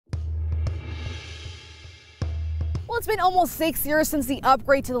It's been almost 6 years since the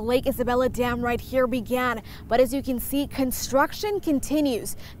upgrade to the Lake Isabella Dam right here began, but as you can see, construction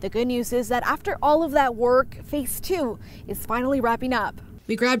continues. The good news is that after all of that work, phase 2 is finally wrapping up.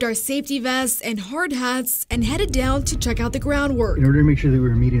 We grabbed our safety vests and hard hats and headed down to check out the groundwork. In order to make sure that we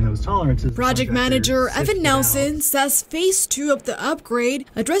were meeting those tolerances, Project manager Evan Nelson says phase 2 of the upgrade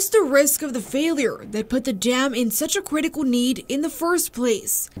addressed the risk of the failure that put the dam in such a critical need in the first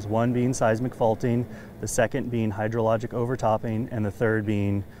place. One being seismic faulting, the second being hydrologic overtopping, and the third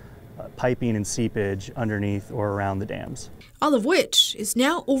being piping and seepage underneath or around the dams. All of which is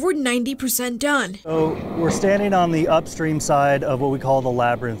now over 90% done. So we're standing on the upstream side of what we call the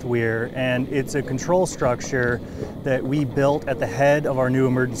Labyrinth Weir, and it's a control structure that we built at the head of our new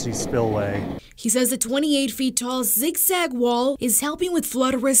emergency spillway. He says the 28 feet tall zigzag wall is helping with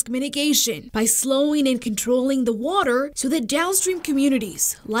flood risk mitigation by slowing and controlling the water so that downstream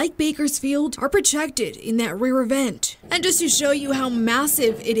communities like Bakersfield are protected in that rare event. And just to show you how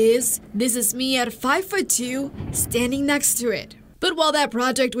massive it is, this is me at 5'2" standing next to it. But while that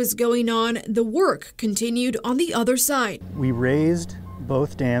project was going on, the work continued on the other side. We raised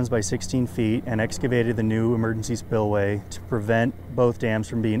both dams by 16 feet and excavated the new emergency spillway to prevent both dams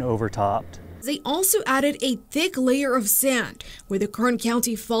from being overtopped. They also added a thick layer of sand where the Kern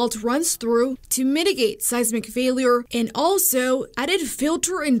County fault runs through to mitigate seismic failure, and also added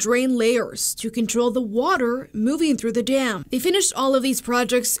filter and drain layers to control the water moving through the dam. They finished all of these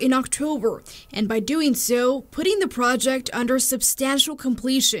projects in October, and by doing so, putting the project under substantial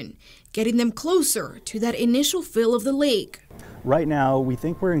completion, getting them closer to that initial fill of the lake. Right now, we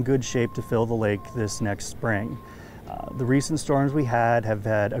think we're in good shape to fill the lake this next spring. The recent storms we have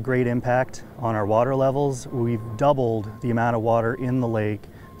had a great impact on our water levels. We've doubled the amount of water in the lake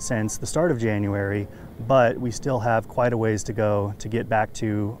since the start of January, but we still have quite a ways to go to get back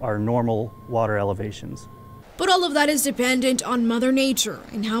to our normal water elevations. But all of that is dependent on Mother Nature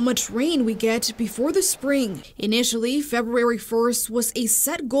and how much rain we get before the spring. Initially, February 1st was a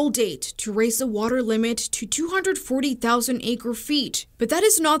set goal date to raise the water limit to 240,000 acre-feet. But that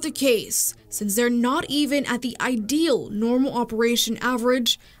is not the case, since they're not even at the ideal normal operation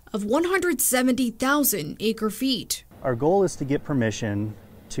average of 170,000 acre-feet. Our goal is to get permission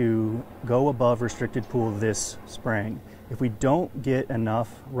to go above restricted pool this spring. If we don't get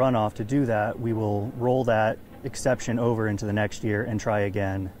enough runoff to do that, we will roll that exception over into the next year and try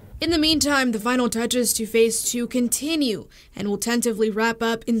again. In the meantime, the final touches to phase 2 continue and will tentatively wrap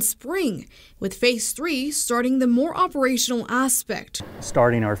up in spring, with phase 3 starting the more operational aspect.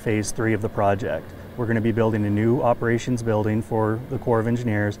 Starting our phase 3 of the project, we're going to be building a new operations building for the Corps of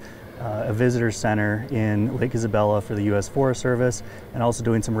Engineers, a visitor center in Lake Isabella for the U.S. Forest Service, and also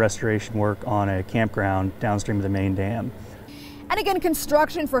doing some restoration work on a campground downstream of the main dam. And again,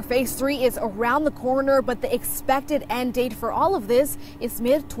 construction for phase 3 is around the corner, but the expected end date for all of this is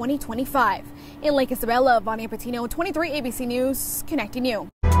mid-2025. In Lake Isabella, Vania Patino, 23 ABC News, connecting you.